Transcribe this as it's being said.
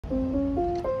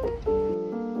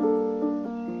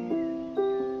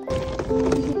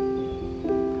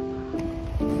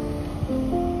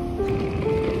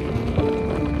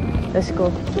Let's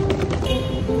go.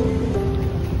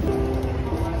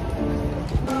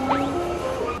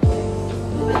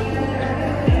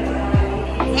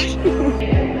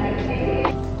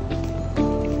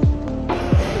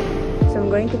 So I'm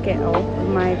going to KL with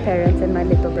my parents and my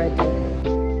little brother.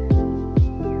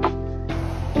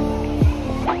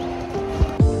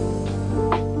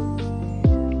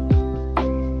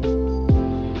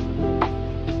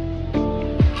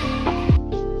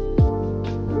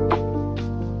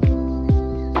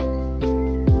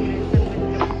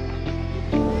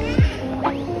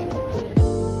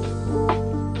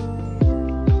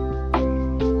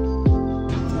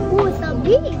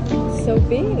 So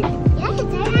big. Yes,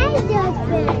 I like the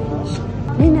fish.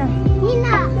 Nina.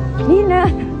 Nina. Nina.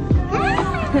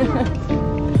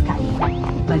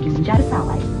 Và đứng ra sao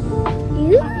vậy?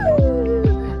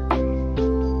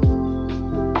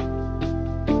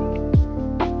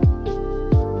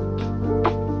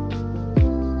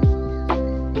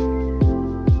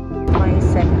 My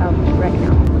setup right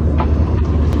now.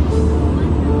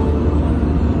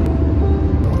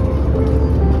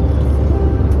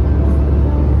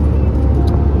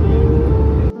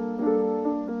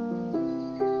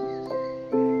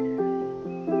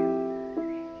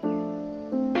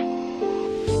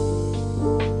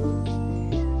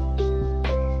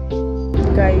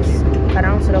 Guys,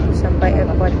 sekarang sudah aku sampai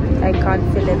airport. I can't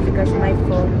feel it because my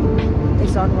phone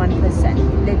is on 1%.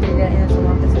 Literally it's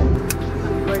on 1%.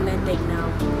 We're landing now.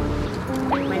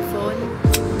 My phone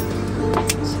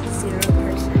 0%.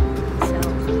 So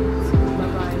bye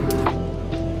bye.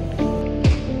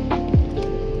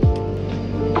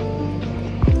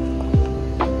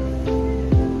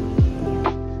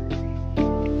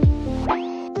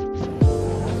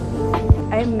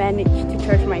 I managed to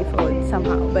charge my phone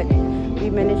somehow, but we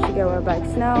managed to get our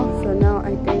bags now. So now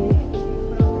I think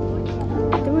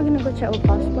we're gonna go check our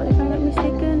passport if I'm not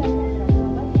mistaken.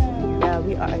 Yeah,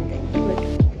 we are, I think.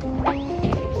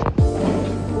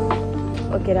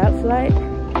 Okay, that flight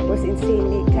was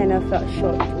insanely kind of felt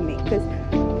short to me because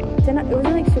it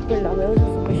wasn't like super long, it wasn't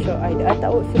super short either. I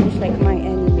thought it would finish like my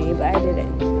anime, but I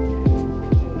didn't.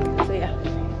 So yeah,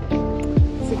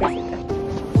 see you guys later.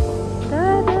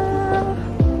 Ta-da!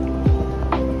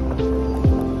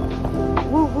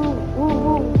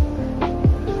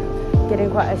 Getting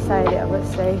quite excited, I would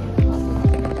say.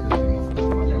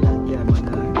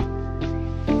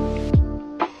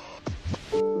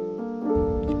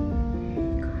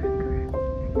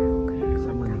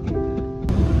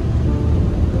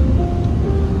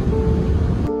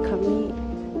 Kami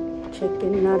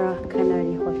check-in Nara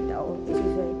Canary Hotel. This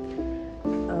is like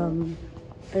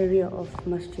area of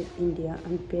Masjid India.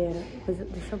 Ampere. Was it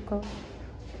the shop called?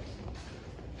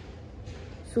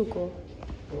 Suko.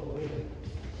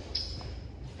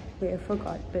 Wait, I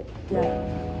forgot, but yeah.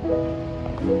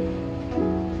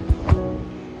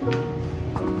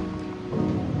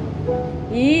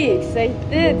 Ih,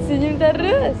 excited! Senyum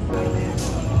terus!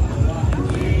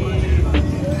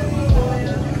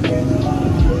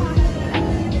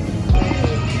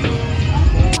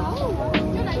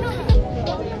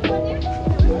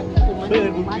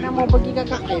 Mana mau pergi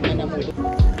kakak? Mana mau?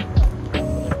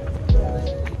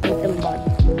 Tempat.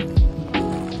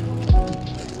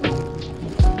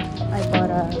 I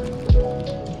bought a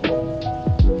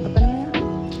apa namanya?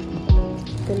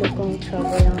 Telepon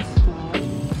travel yang small.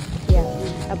 Yeah,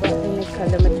 I bought ini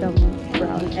color macam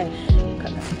brown ash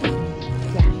color.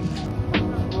 Yeah.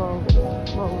 Whoa, whoa,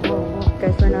 whoa, whoa.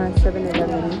 Guys, we're now at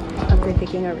 7-Eleven after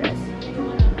taking a rest.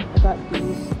 I got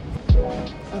these.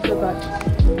 I forgot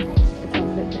the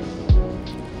chocolate.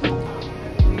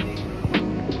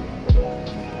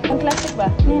 Ang classic ba?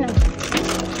 Ni na.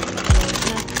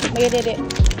 Lagi dedek.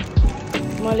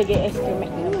 Mau lagi es krim.